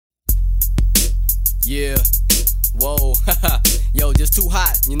Yeah, whoa, yo, just too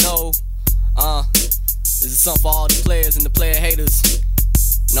hot, you know. This is something for all the players and the player haters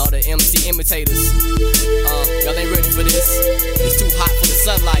and all the MC imitators. Y'all ain't ready for this. It's too hot for the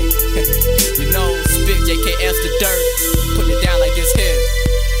sunlight. You know, spit JKS the dirt, putting it down like this here.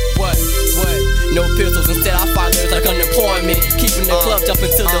 What? No pistols, instead I find lyrics like unemployment. Keeping the club jumping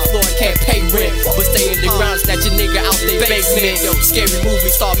till the floor can't pay rent. But stay in the ground, snatch a nigga out their basement. Yo, scary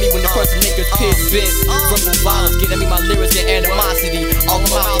movie saw me when the person niggas piss bent. Verbal violence, getting me my lyrics and animosity. All of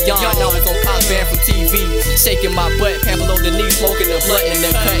my young, I was on cop band from TV. Shaking my butt, pan below the knee, smoking the blunt in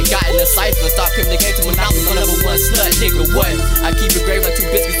the cut. Got in the cipher, start pimping the game to Monopoly, my number one slut. Nigga, what? I keep it grave like 2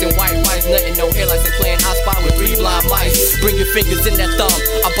 biscuits and white rice. Nothing, no headlights and playing I Spy with 3 blind mice. Bring your fingers in that thumb,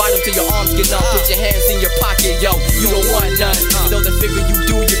 I bite them till your arms get numb. Put your hands in your pocket, yo, you don't want none. You know the figure you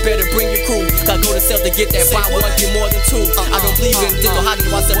do, you better bring your crew. Cause I go to sell to get that, buy one, get more than 2. I don't believe in this, no hiding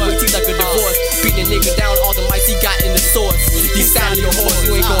why separate teeth like a divorce. Beating a nigga down, all the mics he got in the source. You sound your horse,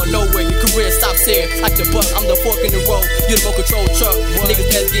 you ain't going nowhere. Your career stops here, like the buck, I'm the fork in the road. You the remote control truck. Niggas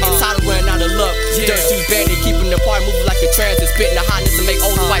that's getting tired of running out of luck. Dirt shoes bandit, keeping the party moving like a transit. Spitting the hotness to make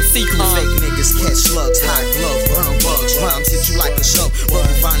old white secrets. Fake niggas catch slugs, hot gloves, burn bugs. Rhymes hit you like a shove.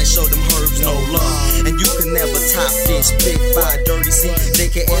 Rubber vine and show them herbs no love. And you can never top this. Big fire, dirty C,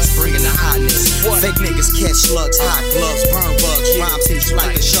 JKS bringing the hotness. Fake niggas catch slugs, hot gloves, burn bugs. Rhymes hit you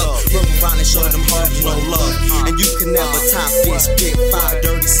like a shove. Rubber vine and show them herbs no love. And you can never top this. Big fire,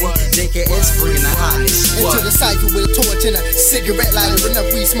 dirty C, JKS bringing the hotness. Into the cycle with a torch and a cigarette lighter.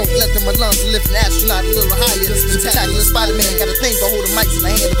 Enough weed smoke left in my lungs to lift an astronaut a little higher. Spectacular Spydamann got a thing for holding mics in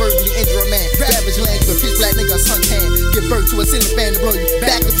my hand to verbally injure a man. Savage land with a pitch black nigga suntan. Give birth to a ceiling fan to blow you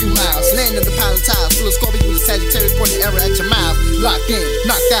back a few miles. Land on the pile of tiles, full of Scorpion with a Sagittarius pointing arrow at your mouth. Locked in,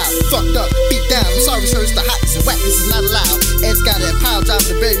 knocked out, fucked up, beat down. I'm sorry, sir, it's the hotness and whackness is not allowed. Ed's got that pile driver,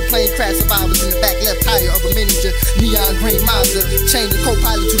 the buried plane crash survivors in the back left tire of a miniature neon green Mazda. Chain the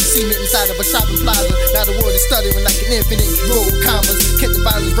co-pilot to the cement inside of a shopping plaza. Now the world is stuttering like an infinite row of commas. Kept the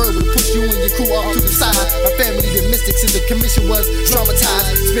violence verbal to push you and your crew off to the side. My family been mystic since the commission was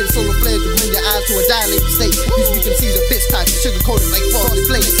traumatized. Spin solar flares to bring your eyes to a dilated state. These we can see the bitch type, sugar coated like frosted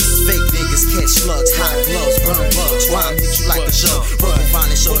flakes. Fake niggas catch slugs, hot gloves, burn bugs. Rhyme hit you like a shove. Rubber vine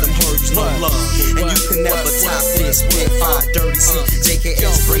and show them herbs no love. And you can never top this. Big fire, dirty C,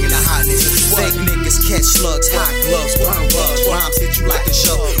 JKS bringing the hotness. Fake niggas catch slugs, hot gloves, burn bugs. Rhymes hit you like a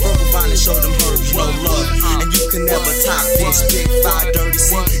shove. Rubber vine and show them herbs no love. And you can never top this. Big fire, dirty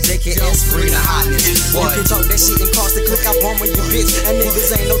C, JKS bringing the hotness. You can talk that shit and cost the click, I bomb with your bitch. And niggas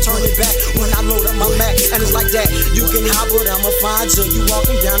ain't no turning back when I load up my Mac. And it's like that, you can hide but I'ma find you. You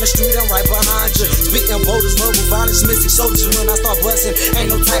walking down the street, I'm right behind you. Spitting boulders, verbal violence, mystic soldiers. When I start busting, ain't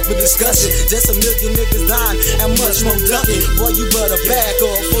no type of discussion. Just a million niggas dying and much more ducking. Boy, you better back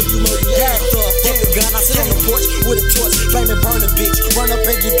off before you murder your act off. Get the gun, I sit on the porch with a torch, flame and burn a bitch. Run up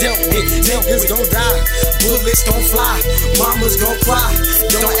and get dealt with. Niggas gon' die, bullets gon' fly, mamas gon' cry.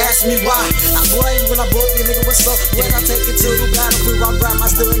 Don't ask me why. I boy, when I book you, nigga, what's up? When I take it to the battlefield, I grab my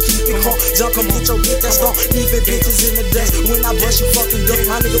still and keep it calm. Jump, come get your bitch that's gone. Leaving bitches in the dust. When I bust you fucking dope,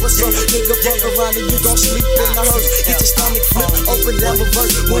 my nigga, what's up? Nigga, fuck around and you gon' sleep in the hearse. Get your stomach flip, open down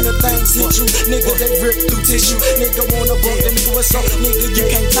reverse. When the things hit you, nigga, they rip through tissue. Nigga wanna bump, the nigga, what's up? Nigga, you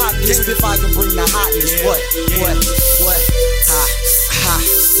can't top this. If I can bring the hotness, what?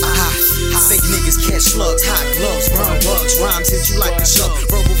 Fake niggas catch slugs, hot gloves, burn bugs. Rhymes hit you like a shove.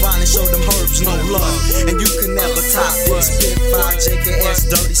 Verbal vine and show them herbs no love. And you can never top this. Big fire,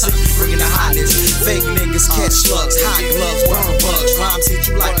 JKS, dirty C, bringing the hotness. Fake niggas catch slugs, hot gloves, burn bugs. Rhymes hit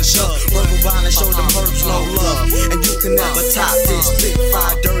you like a shove. Verbal vine and show them herbs no love. And you can never top this. Big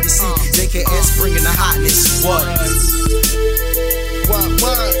fire, dirty C, JKS, bringing the hotness. What?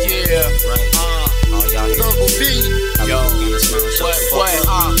 Yeah, right. Double B. Yo, what?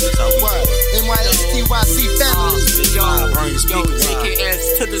 NYSTYC family. Yo, JKS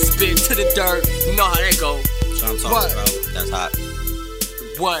to the spit, to the dirt. You know how that go. So I'm talking about. That's hot.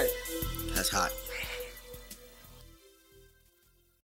 What? That's hot.